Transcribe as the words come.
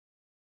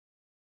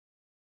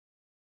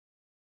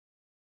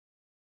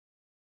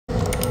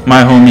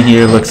My homie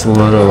here looks a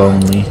little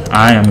lonely.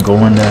 I am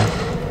going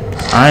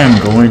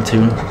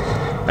to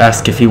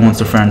ask if he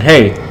wants a friend.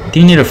 Hey, do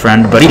you need a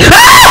friend, buddy?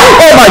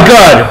 Oh my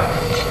god!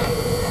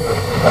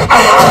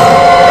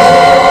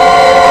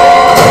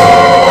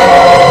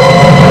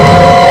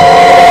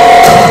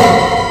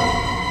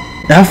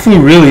 That fool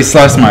really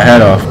sliced my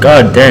head off.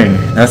 God dang,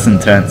 that's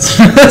intense.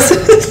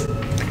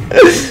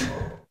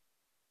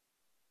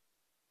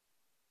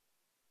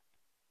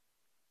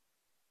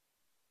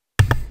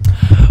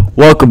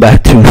 Welcome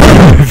back to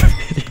another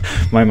video.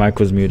 My mic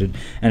was muted.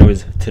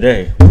 Anyways,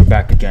 today we're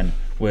back again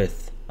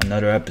with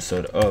another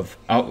episode of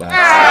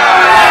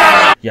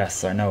Outlast.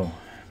 Yes, I know,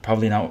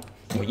 probably not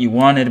what you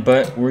wanted,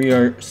 but we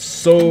are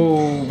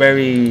so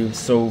very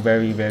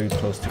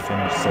close to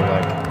finish. So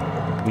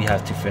like, we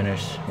have to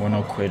finish. We're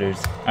no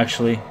quitters.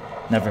 Actually,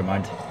 never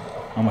mind.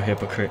 I'm a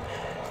hypocrite.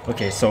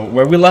 Okay, so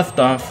where we left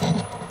off,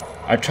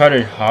 I tried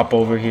to hop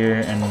over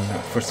here, and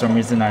for some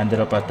reason I ended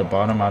up at the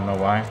bottom. I don't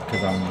know why,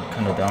 because I'm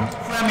kind of dumb.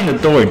 Slamming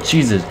the door,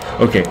 Jesus.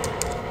 Okay,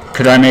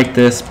 could I make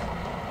this?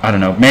 I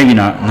don't know. Maybe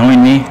not.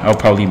 Knowing me, I'll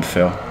probably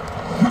fail.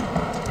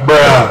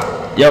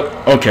 Bruh.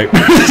 Yep. Okay.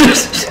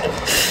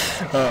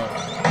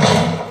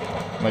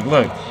 Like,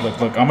 look.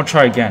 I'm gonna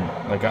try again.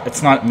 Like,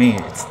 it's not me.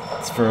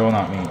 It's for real,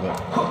 not me. Look.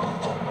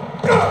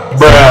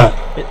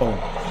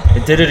 Bruh.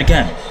 It did it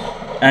again.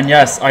 And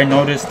yes, I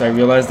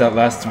realized that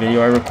last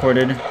video I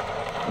recorded,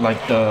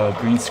 like the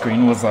green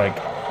screen was like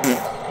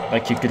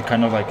you could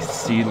kind of like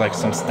see like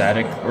some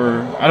static,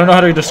 or I don't know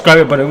how to describe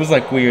it, but it was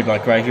like weird,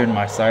 like right here in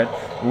my side,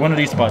 or one of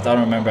these spots. I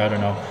don't remember. I don't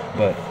know,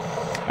 but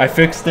I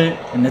fixed it,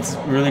 and it's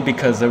really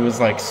because it was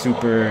like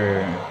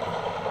super.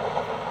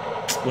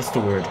 What's the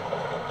word?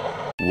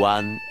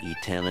 One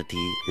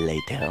eternity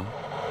later.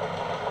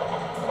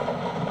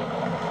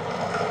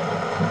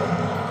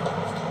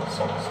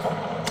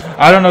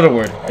 I don't know the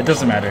word. It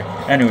doesn't matter.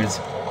 Anyways,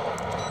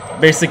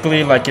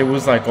 basically, like, it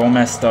was like all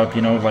messed up,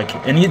 you know, like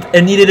it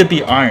needed to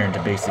be ironed.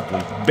 Basically,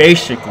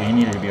 it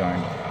needed to be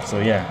ironed.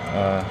 So yeah,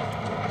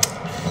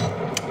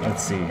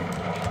 let's see.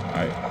 All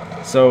right.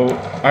 So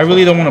I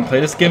really don't want to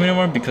play this game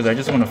anymore because I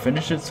just want to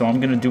finish it. So I'm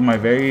gonna do my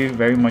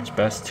very much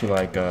best to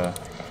like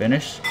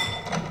finish.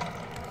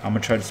 I'm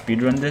gonna try to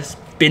speedrun this,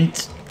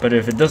 but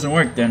if it doesn't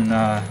work, then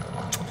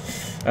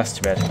that's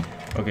too bad.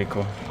 Okay,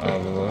 cool.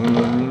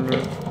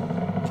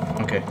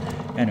 Okay.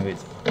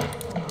 Anyways,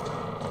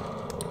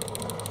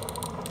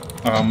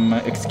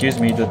 excuse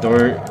me. The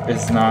door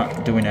is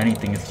not doing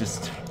anything. It's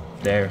just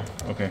there.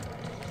 Okay.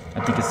 I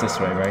think it's this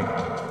way, right?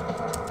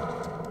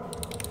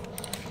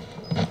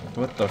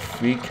 What the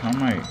freak? How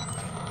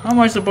am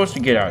I supposed to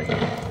get out of here?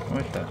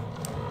 What the?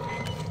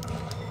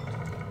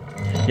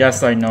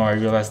 Yes, I know. I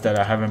realized that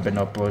I haven't been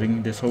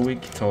uploading this whole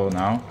week till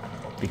now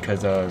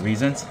because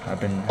reasons. I've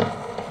been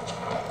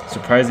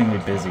surprisingly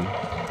busy.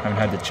 Haven't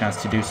had the chance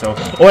to do so.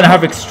 Oh, and I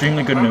have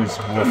extremely good news.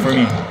 Well, for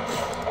me,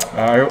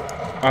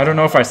 I don't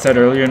know if I said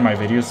earlier in my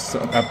videos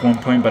at one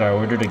point, but I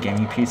ordered a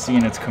gaming PC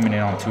and it's coming in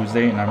on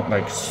Tuesday, and I'm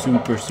like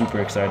super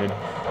excited.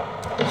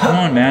 Come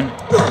on, man.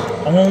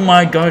 Oh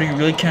my god, you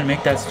really can't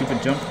make that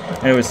stupid jump.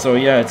 Anyway, so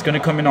yeah, it's gonna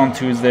come in on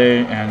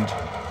Tuesday, and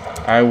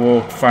I will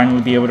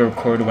finally be able to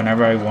record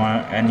whenever I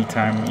want,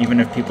 anytime,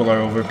 even if people are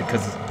over,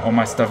 because all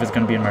my stuff is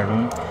gonna be in my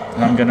room,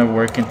 and I'm gonna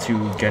work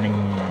into getting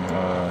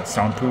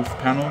soundproof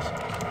panels,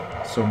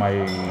 so my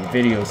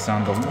videos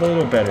sound a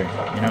little better,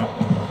 you know?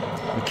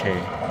 Okay.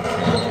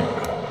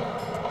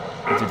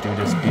 I have to do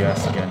this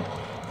BS again.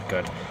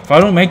 God. If I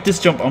don't make this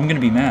jump, I'm gonna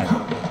be mad.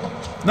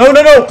 No!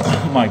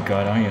 Oh my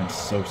god, I am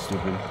so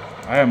stupid.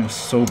 I am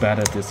so bad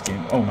at this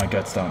game. Oh my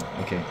god, stop.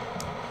 Okay.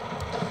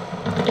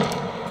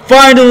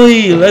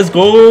 Finally! Let's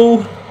go!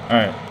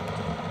 Alright.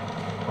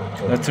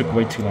 That took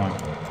way too long.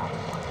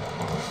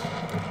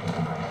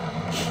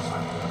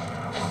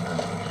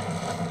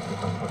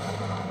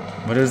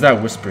 What is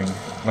that whispering?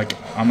 Like,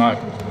 I'm not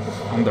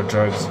on the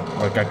drugs.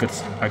 Like, I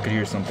could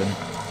hear something.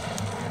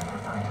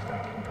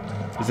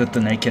 Is it the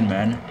naked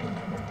man?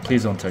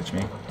 Please don't touch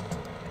me.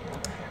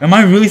 Am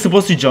I really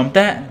supposed to jump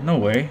that? No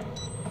way.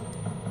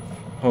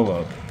 Hold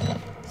up.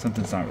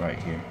 Something's not right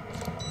here.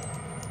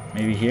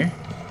 Maybe here?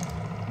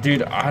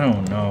 Dude, I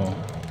don't know.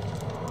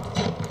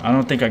 I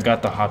don't think I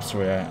got the hops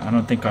for that. I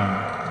don't think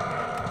I'm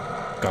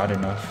got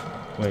enough.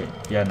 Wait,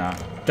 yeah, nah.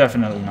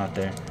 Definitely not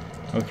there.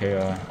 Okay,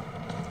 how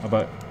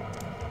about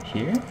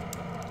here?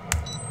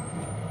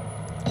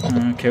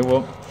 Okay,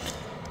 well,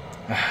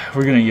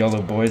 we're gonna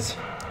YOLO, boys.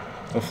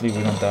 Hopefully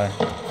we don't die.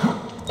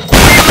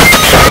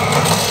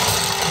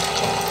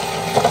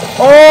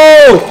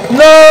 Oh!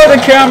 No!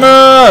 The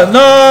camera!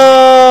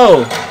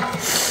 No!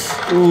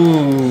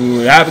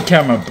 Ooh, that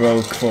camera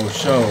broke for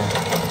sure.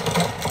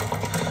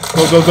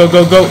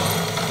 Go.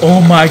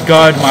 Oh my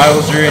god,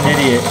 Miles, you're an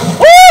idiot.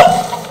 Oh!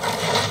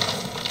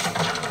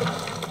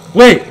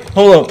 Wait,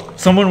 hold up.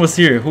 Someone was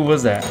here. Who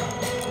was that?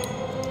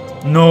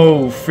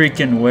 No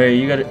freaking way.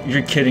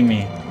 You're kidding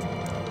me.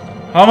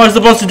 How am I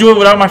supposed to do it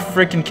without my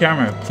freaking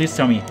camera? Please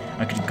tell me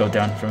I could go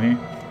down from here.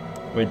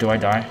 Wait, do I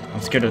die? I'm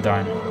scared of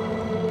dying.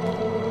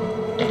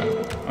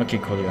 Okay,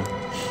 cool, yeah.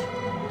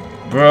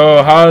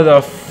 Bro, how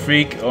the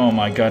freak? Oh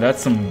my god,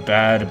 that's some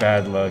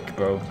bad luck,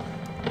 bro.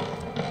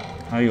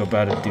 How you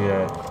about to do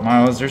that?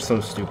 Miles, you're so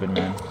stupid,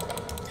 man.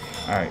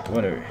 Alright,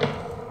 whatever.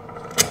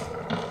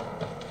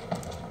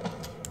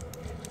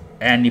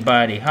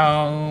 Anybody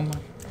home?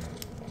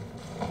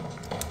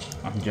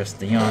 I'm just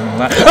a young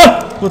lad.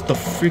 Ah! What the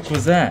freak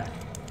was that?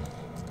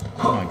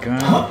 Oh my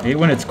god. I hate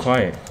when it's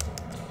quiet.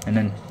 And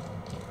then,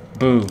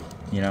 boo,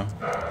 you know?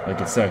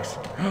 Like it sucks.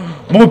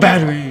 More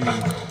battery!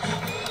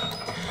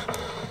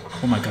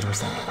 Oh my god, what's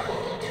that?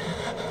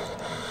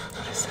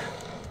 What is that?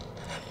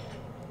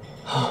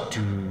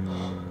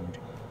 Dude.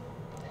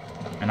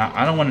 And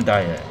I don't want to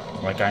die yet.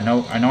 Like, I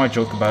know I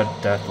joke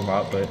about death a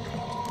lot, but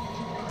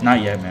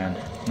not yet, man.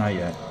 Not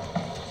yet.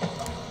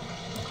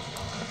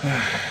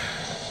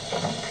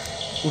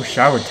 Ooh,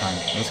 shower time.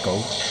 Let's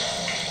go.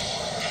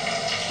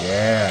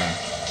 Yeah.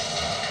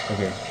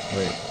 Okay,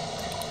 wait.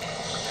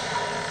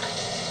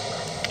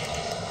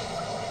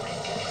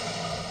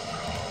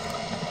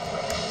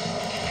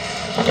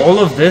 All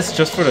of this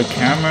just for the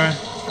camera?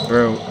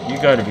 Bro, you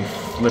gotta be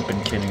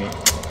flipping kidding me.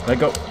 Let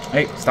go.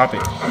 Hey, stop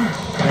it.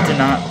 I did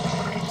not.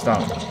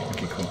 Stop.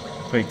 Okay, cool.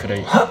 Wait, could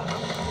I?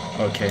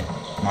 Okay.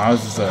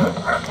 Miles is a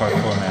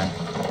parkour man.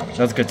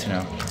 That's good to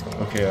know.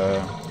 Okay,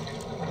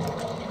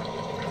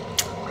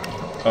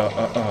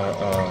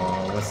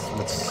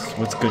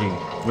 what's goody?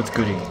 What's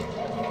goody?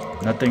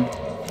 Nothing?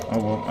 Oh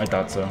well, I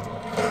thought so.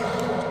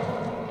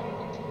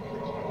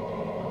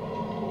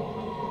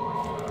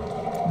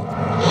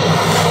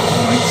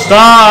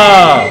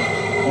 Stop!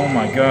 Oh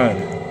my god.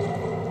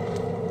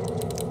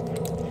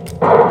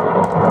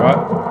 What?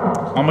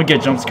 I'm gonna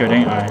get jump scared,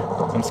 ain't I?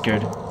 I'm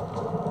scared.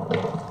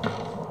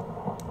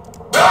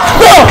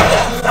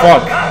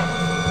 Fuck!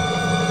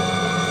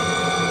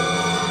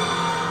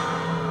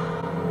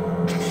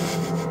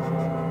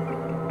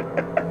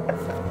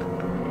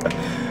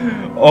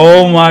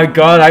 Oh my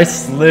god, I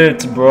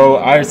slipped, bro.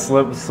 I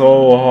slipped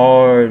so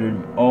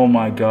hard. Oh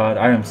my god,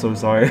 I am so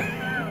sorry.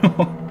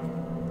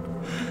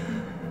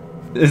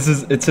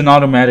 It's an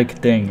automatic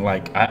thing.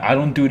 Like, I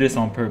don't do this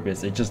on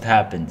purpose. It just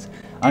happens.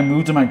 I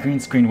moved to my green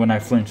screen when I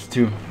flinched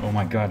too. Oh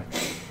my god.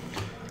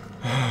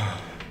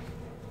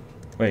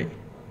 Wait,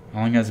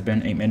 how long has it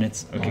been? 8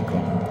 minutes? Okay,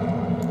 cool.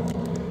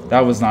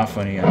 That was not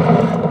funny yet.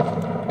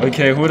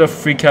 Okay, who the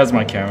freak has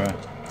my camera?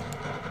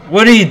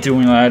 What are you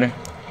doing, lad?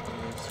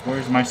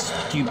 Where's my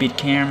stupid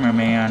camera,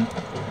 man?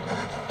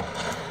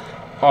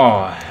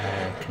 Oh,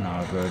 heck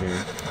nah,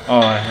 brother.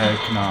 Oh,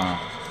 heck nah.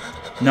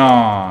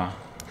 Nah.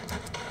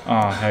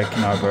 Oh, heck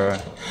nah, bro.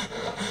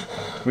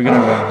 We're gonna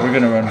run, we're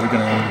gonna run, we're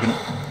gonna run, we're gonna...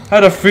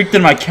 How the freak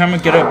did my camera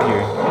get up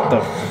here? What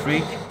the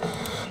freak?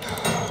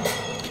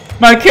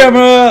 My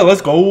camera!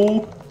 Let's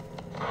go!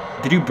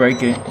 Did you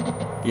break it?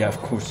 Yeah,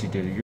 of course you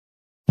did.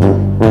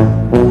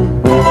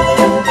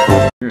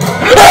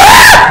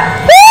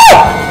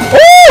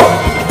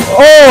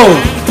 Oh!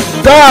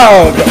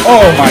 Dog!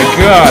 Oh my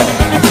god!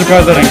 I'm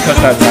surprised I didn't cuss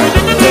that time.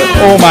 But,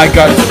 oh my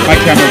god, my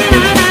camera's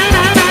broken.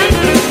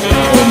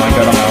 Oh my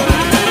god, I'm out.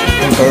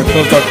 Close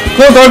door, close door,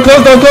 close door,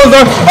 close door, close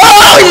door!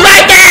 Oh, he's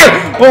right there!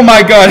 Oh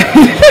my god.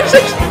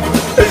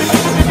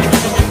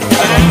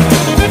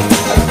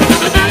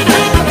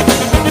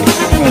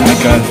 Oh my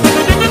god.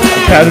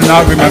 Okay, I do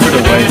not remember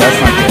the way. That's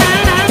not good.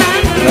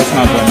 That's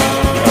not good.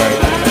 Alright.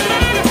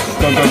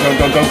 Go, go, go,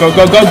 go, go, go,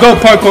 go, go, go!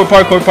 Parkour,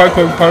 parkour,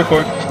 parkour,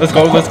 parkour. Let's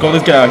go, let's go,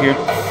 let's get out of here.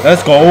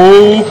 Let's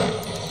go!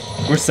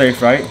 We're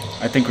safe, right?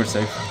 I think we're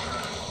safe.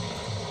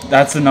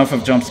 That's enough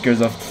of jump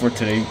scares for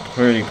today.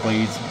 Pretty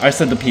please. I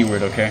said the P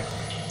word, okay?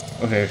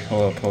 Okay,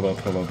 hold up, hold up,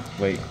 hold up.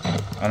 Wait.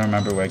 I don't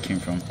remember where I came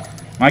from.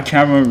 My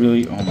camera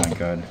really... Oh my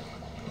god.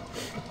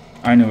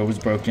 I knew it was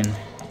broken.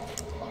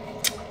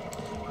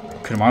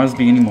 Could Miles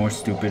be any more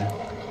stupid?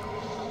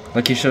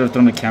 Like he should have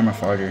thrown the camera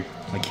farther.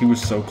 Like he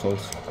was so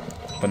close.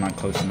 But not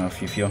close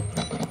enough, you feel?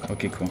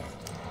 Okay, cool.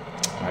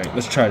 Alright,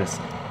 let's try this.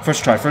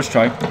 First try, first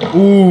try.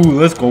 Ooh,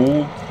 let's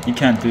go. You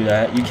can't do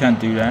that. You can't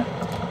do that.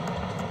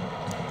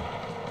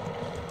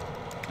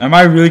 Am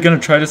I really gonna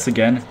try this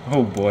again?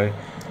 Oh boy.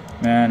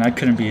 Man, I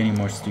couldn't be any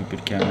more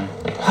stupid, can I?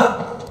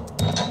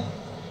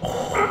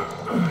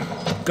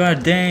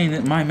 God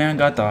dang, my man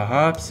got the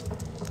hops.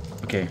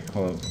 Okay,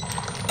 hold up.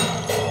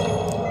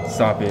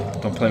 Stop it.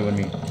 Don't play with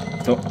me.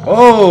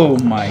 Oh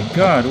my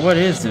god, what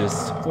is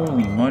this?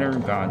 Holy mother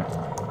of god.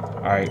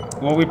 Alright,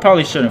 well we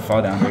probably shouldn't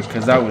fall down there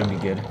because that wouldn't be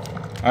good.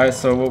 Alright,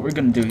 so what we're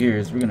gonna do here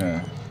is we're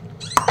gonna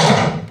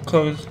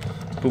close.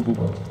 Boop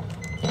boop.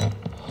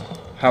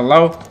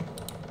 Hello?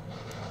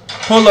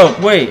 Hold up,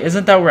 wait,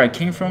 isn't that where I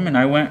came from? And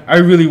I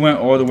really went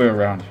all the way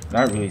around.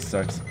 That really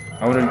sucks.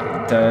 I would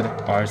have dead.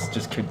 Oh, I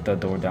just kicked the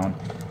door down.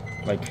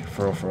 Like,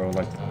 for real,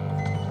 like.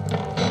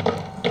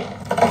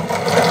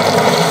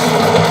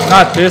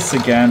 Not this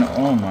again.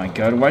 Oh my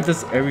god, why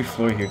does every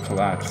floor here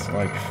collapse?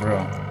 Like, for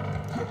real.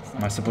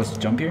 Am I supposed to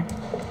jump here?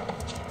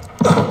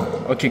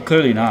 Okay,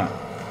 clearly not.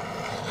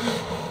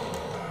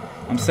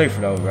 I'm safe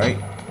though, right?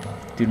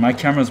 Dude, my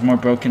camera's more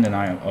broken than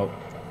I am. Oh.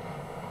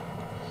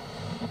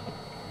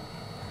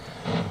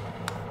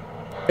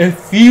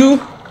 If you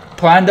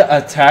plan to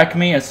attack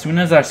me as soon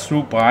as I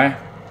swoop by,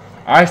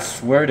 I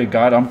swear to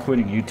God, I'm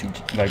quitting YouTube.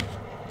 Like,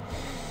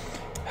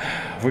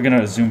 we're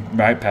gonna zoom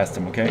right past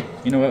him, okay?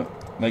 You know what?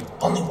 Like,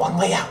 only one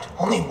way out.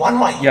 Only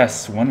one way.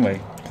 Yes, one way.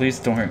 Please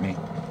don't hurt me.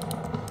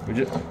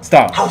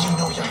 Stop. How do you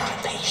know you're not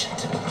a patient?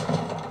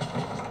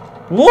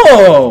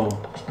 Whoa!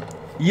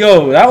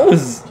 Yo, that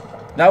was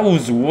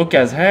wook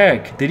as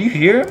heck. Did you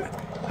hear him?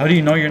 How do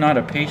you know you're not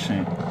a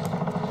patient?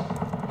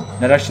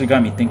 That actually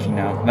got me thinking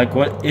now. Like,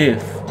 what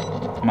if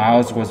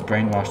Miles was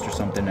brainwashed or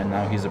something and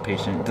now he's a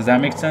patient? Does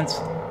that make sense?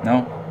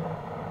 No?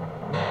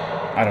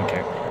 I don't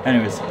care.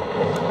 Anyways,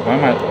 why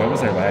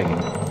was I lagging?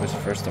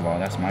 First of all,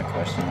 that's my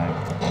question. Like,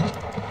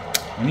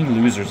 any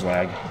losers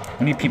lag?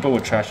 Any people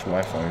with trash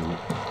Wi-Fi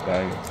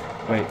lag?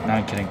 Wait, no,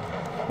 I'm kidding.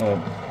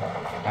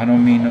 I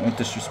don't mean no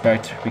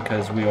disrespect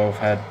because we all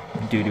have had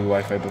doo-doo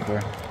Wi-Fi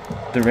before.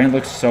 The rain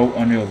looks so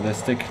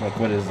unrealistic. Like,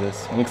 what is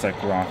this? It looks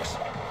like rocks.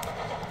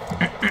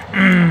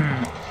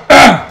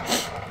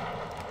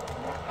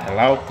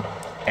 Hello?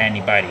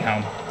 Anybody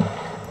home?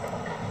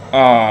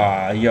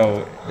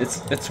 Yo,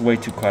 it's way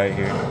too quiet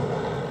here.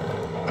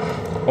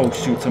 Oh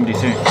shoot,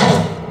 somebody's here.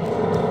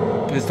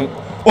 Please don't.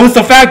 Oh, it's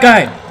the fat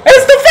guy!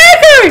 It's the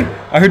fat guy!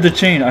 I heard the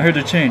chain.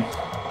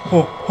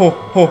 Ho, ho,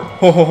 ho,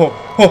 ho, ho, ho,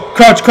 ho.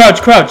 Crouch,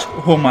 crouch, crouch.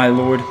 Oh my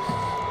lord.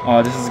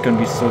 Oh, this is gonna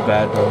be so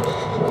bad, bro.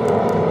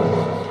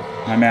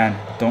 My man,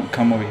 don't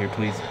come over here,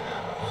 please.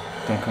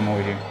 Don't come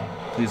over here.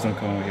 Please don't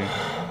come over here.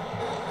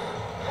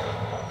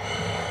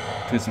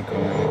 Please don't come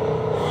over here.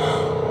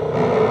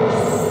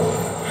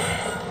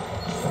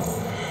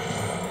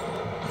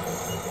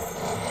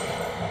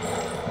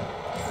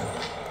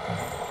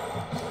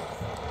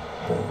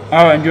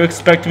 Oh, and you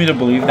expect me to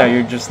believe that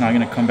you're just not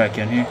gonna come back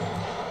in here?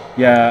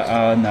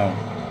 Yeah, no.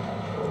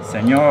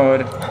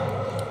 Senor.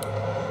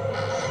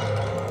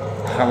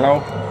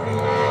 Hello?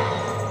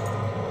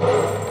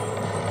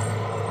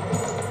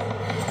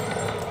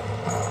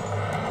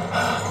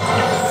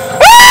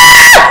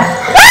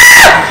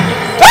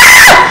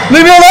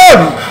 Leave me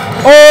alone!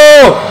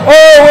 Oh,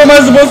 where am I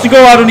supposed to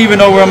go? I don't even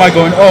know where am I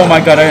going. Oh my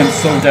god, I am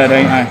so dead,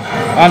 ain't I?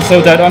 I'm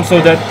so dead, I'm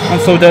so dead, I'm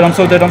so dead, I'm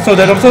so dead, I'm so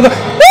dead, I'm so dead.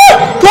 No!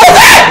 Close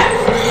it!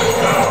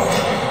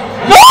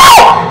 No!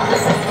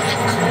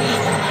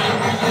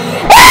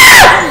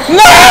 Ah!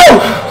 No!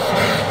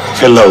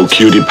 Hello,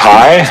 cutie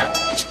pie.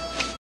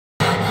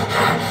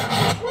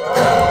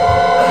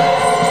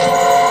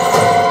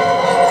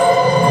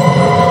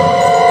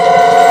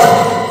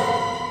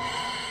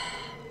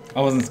 I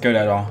wasn't scared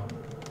at all.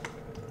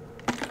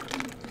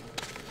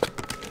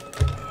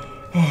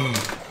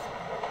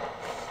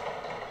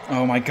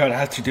 Oh my god, I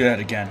have to do that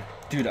again.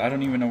 Dude, I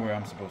don't even know where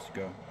I'm supposed to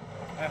go.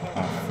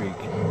 Oh, freak.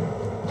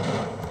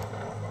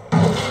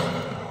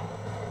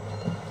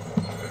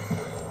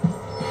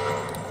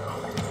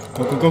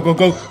 Go, go, go,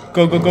 go,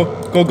 go, go, go,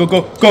 go, go,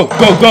 go, go,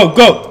 go, go,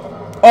 go!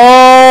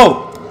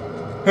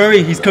 Oh!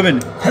 Hurry, he's coming.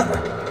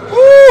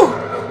 Woo!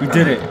 We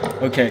did it.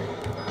 Okay.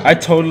 I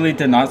totally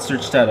did not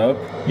search that up.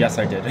 Yes,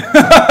 I did.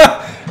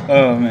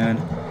 Oh, man.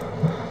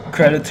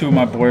 Credit to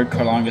my boy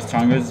Carlongus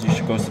Tongas. You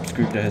should go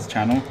subscribe to his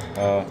channel.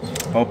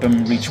 Help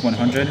him reach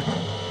 100.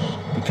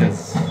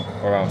 Because,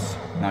 or else.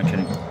 Not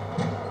kidding.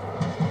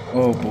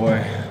 Oh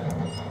boy.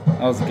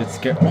 That was a good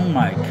scare. Oh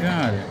my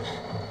god.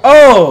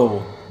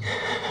 Oh!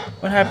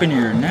 What happened to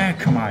your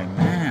neck, my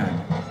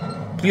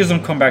man? Please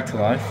don't come back to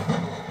life.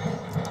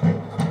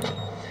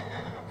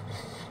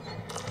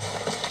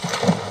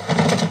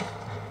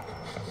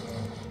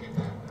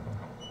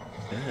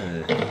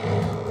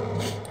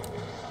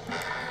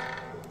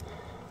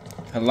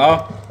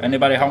 Hello?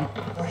 Anybody home?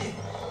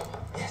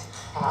 Yes,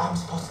 I'm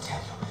supposed to tell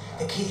you.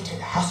 The key to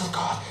the house of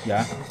God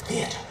is in the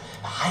theater,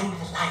 behind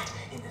the light.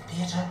 In the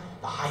theater,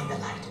 behind the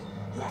light.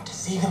 You have to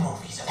see the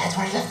movie, so that's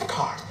where I left the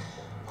card.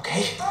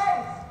 Okay?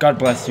 God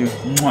bless you.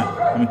 Mwah.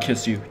 I'm gonna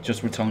kiss you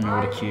just for telling me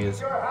where the key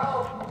is.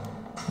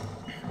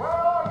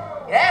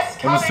 Yes,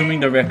 I'm assuming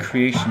the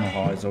recreational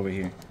hall is over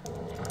here.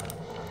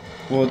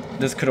 Well,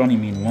 this could only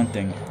mean one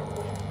thing.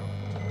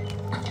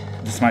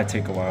 This might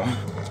take a while.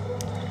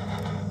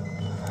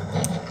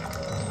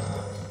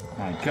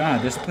 My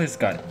god, this place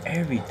got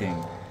everything.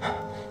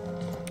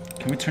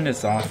 Can we turn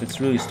this off? It's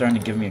really starting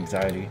to give me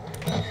anxiety.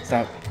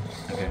 Stop.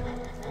 Okay,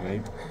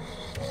 wait.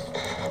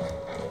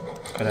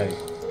 Could I...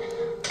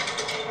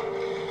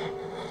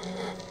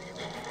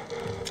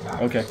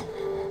 Okay.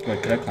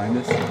 Wait, could I climb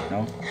this?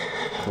 No?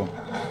 Cool.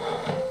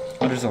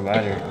 Oh, there's a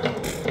ladder.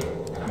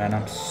 Man,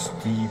 I'm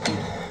stupid.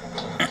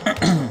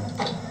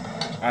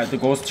 The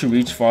goal is to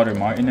reach Father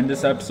Martin in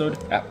this episode,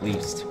 at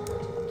least.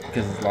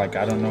 Because, like,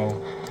 I don't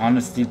know.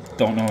 Honestly,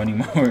 don't know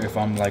anymore if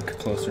I'm, like,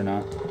 close or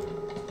not.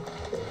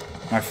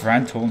 My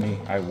friend told me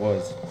I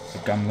was.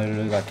 Like, I'm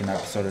literally, like, an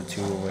episode or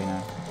 2 away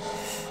now.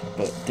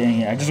 But,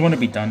 dang it, I just want to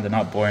be done to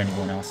not bore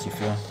anyone else, you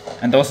feel?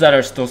 And those that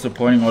are still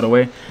supporting all the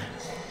way,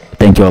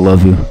 thank you, I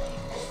love you.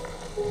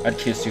 I'd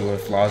kiss you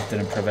if laws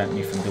didn't prevent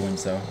me from doing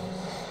so.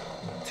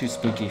 Too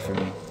spooky for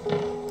me.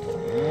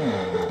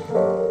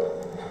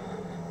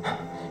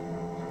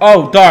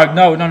 Oh, dog,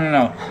 no.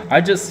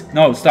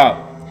 No,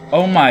 stop.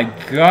 Oh my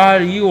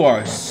god, you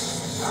are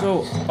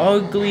so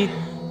ugly.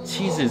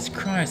 Jesus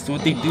Christ,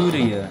 what they do to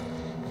you?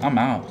 I'm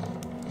out.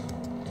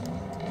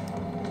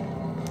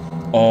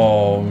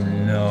 Oh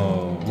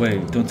no.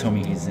 Wait, don't tell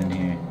me he's in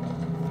here.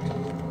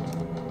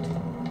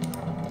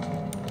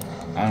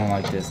 I don't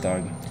like this,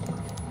 dog.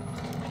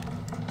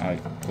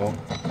 Alright, well.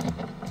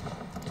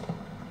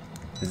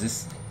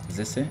 Is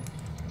this it?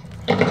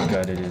 Oh my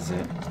god, it is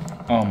it.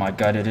 Oh my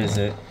god, it is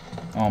it.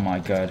 Oh my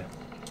god.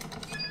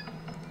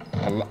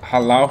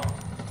 Hello?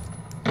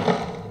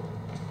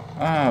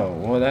 Oh,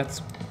 well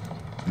that's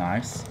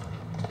nice.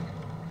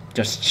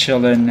 Just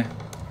chilling,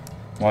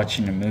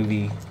 watching a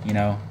movie, you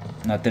know,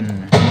 nothing.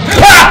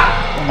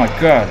 Ah! Oh my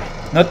god,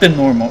 nothing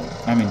normal.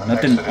 I mean,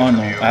 nothing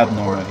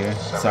abnormal here.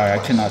 Sorry, I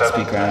cannot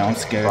speak right now. I'm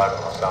scared.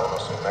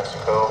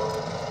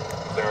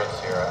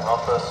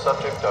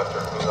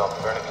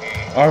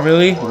 Oh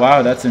really?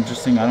 Wow, that's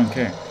interesting. I don't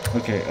care.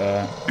 Okay,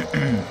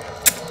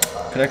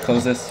 could I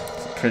close this?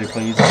 Pretty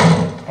please.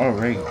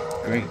 Alright,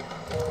 great.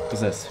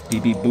 What's this?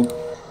 Beep beep boop.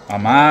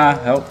 Ama,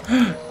 help.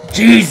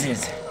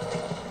 Jesus!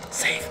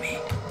 Save me.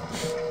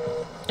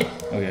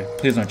 Okay,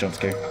 please don't jump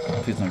scare.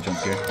 Please don't jump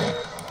scare.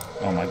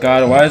 Oh my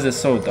god, why is it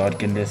so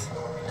dark in this?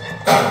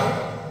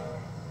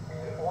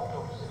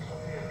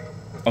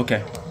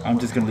 Okay, I'm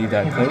just gonna leave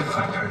that closed.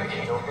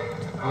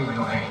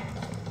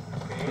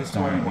 Please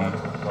don't hurt me.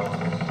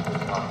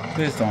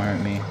 Please don't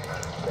hurt me.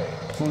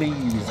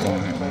 Please don't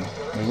hurt me.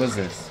 Wait, what's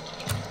this?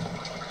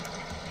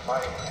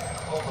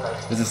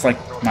 Is this like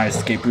my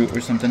escape route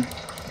or something?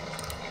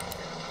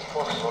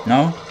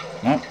 No?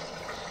 No?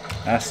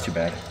 That's too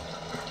bad.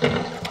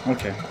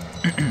 Okay.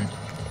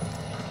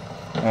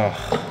 Oh.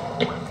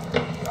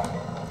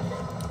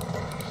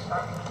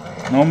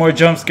 No more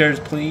jump scares,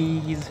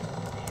 please.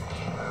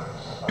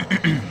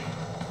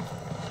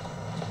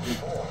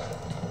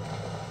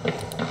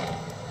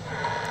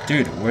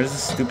 Dude, where's the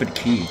stupid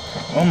key?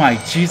 Oh my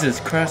Jesus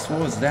Christ, what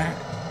was that?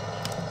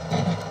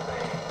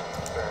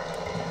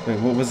 Wait,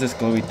 what was this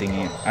glowy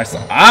thingy? I saw.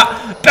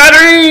 Ah!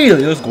 Battery!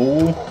 Let's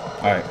go.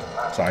 Alright,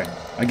 sorry.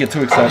 I get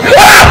too excited.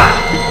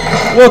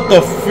 Ah! What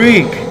the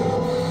freak?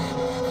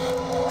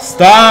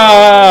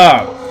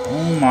 Stop!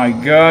 Oh my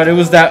god, it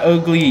was that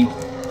ugly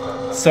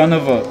son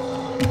of a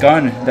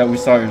gun that we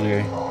saw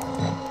earlier.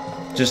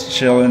 Just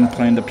chilling,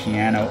 playing the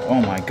piano.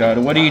 Oh my god,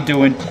 what are you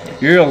doing?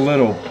 You're a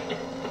little.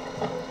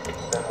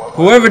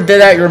 Whoever did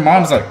that, your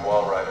mom's like.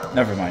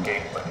 Never mind.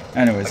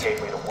 Anyways.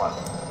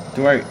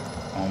 Do I.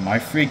 Oh my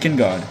freaking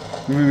god.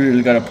 We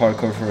really got a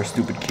parkour for a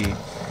stupid key.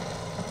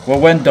 Well,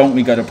 when don't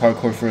we got a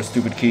parkour for a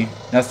stupid key?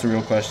 That's the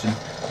real question.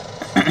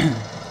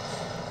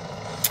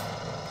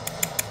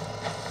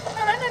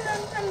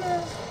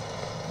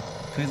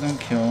 Please don't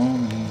kill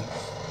me.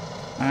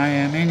 I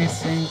am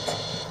innocent.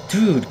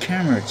 Dude,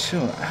 camera,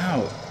 chill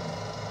out.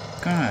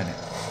 God.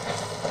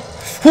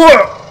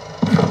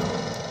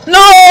 No!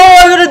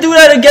 I'm gonna do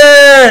that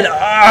again!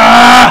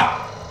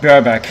 Ah! Be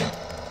right back.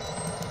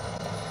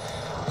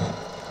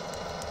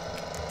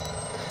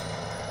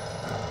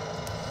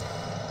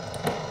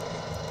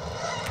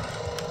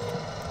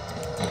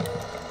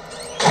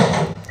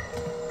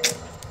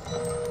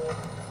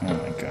 Oh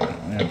my god,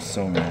 I am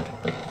so mad.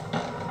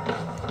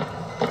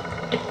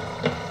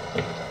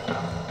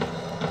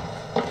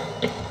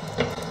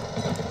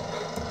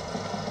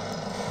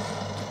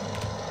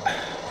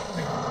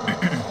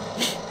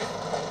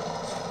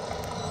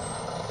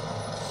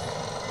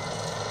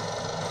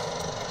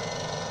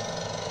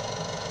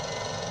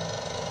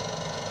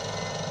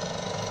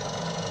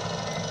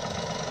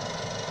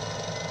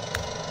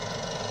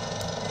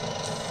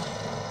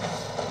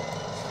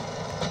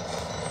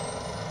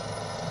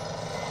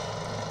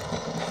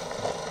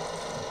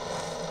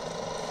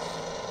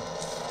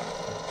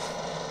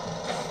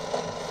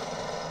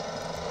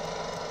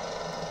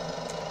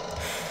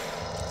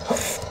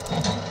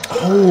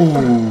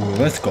 Oh,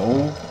 let's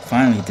go.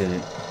 Finally did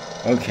it.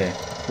 Okay,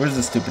 where's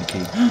the stupid key?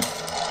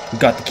 We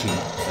got the key.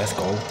 Let's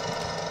go.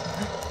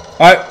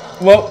 Alright,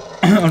 well,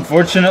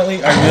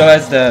 unfortunately, I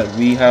realized that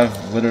we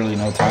have literally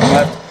no time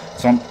left.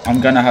 So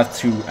I'm gonna have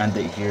to end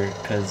it here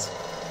because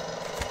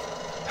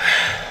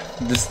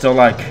there's still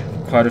like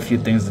quite a few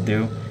things to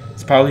do.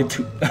 It's probably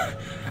too...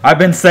 I've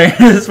been saying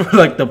this for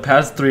like the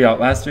past 3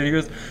 Outlast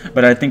videos,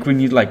 but I think we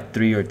need like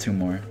 3 or 2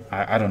 more.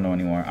 I don't know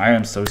anymore. I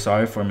am so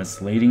sorry for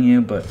misleading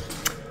you, but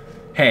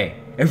hey,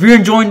 if you're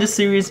enjoying this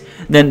series,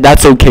 then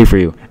that's okay for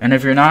you. And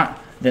if you're not,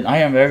 then I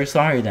am very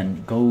sorry.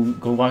 Then go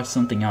watch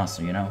something else,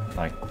 you know?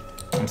 Like,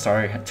 I'm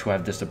sorry to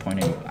have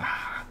disappointed you.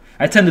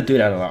 I tend to do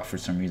that a lot for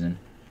some reason.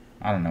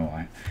 I don't know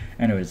why.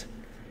 Anyways,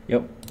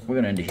 yep, we're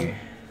gonna end it here.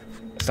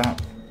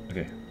 Stop.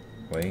 Okay,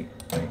 wait.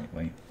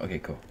 Okay,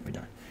 cool, we're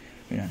done.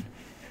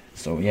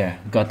 So yeah,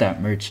 got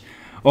that merch.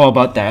 Oh,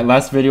 about that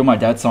last video, my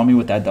dad saw me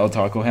with that Del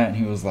Taco hat and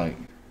he was like,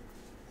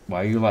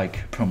 why are you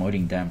like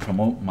promoting them?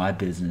 Promote my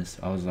business.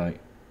 I was like,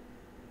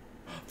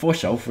 for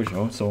sure.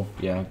 So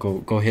yeah,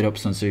 go hit up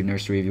Sunset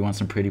Nursery if you want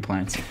some pretty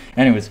plants.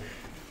 Anyways,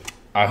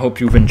 I hope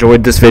you've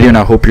enjoyed this video and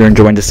I hope you're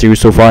enjoying the series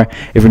so far.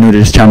 If you're new to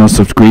this channel,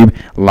 subscribe,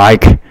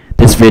 like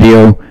this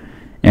video,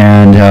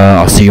 and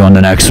I'll see you on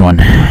the next one.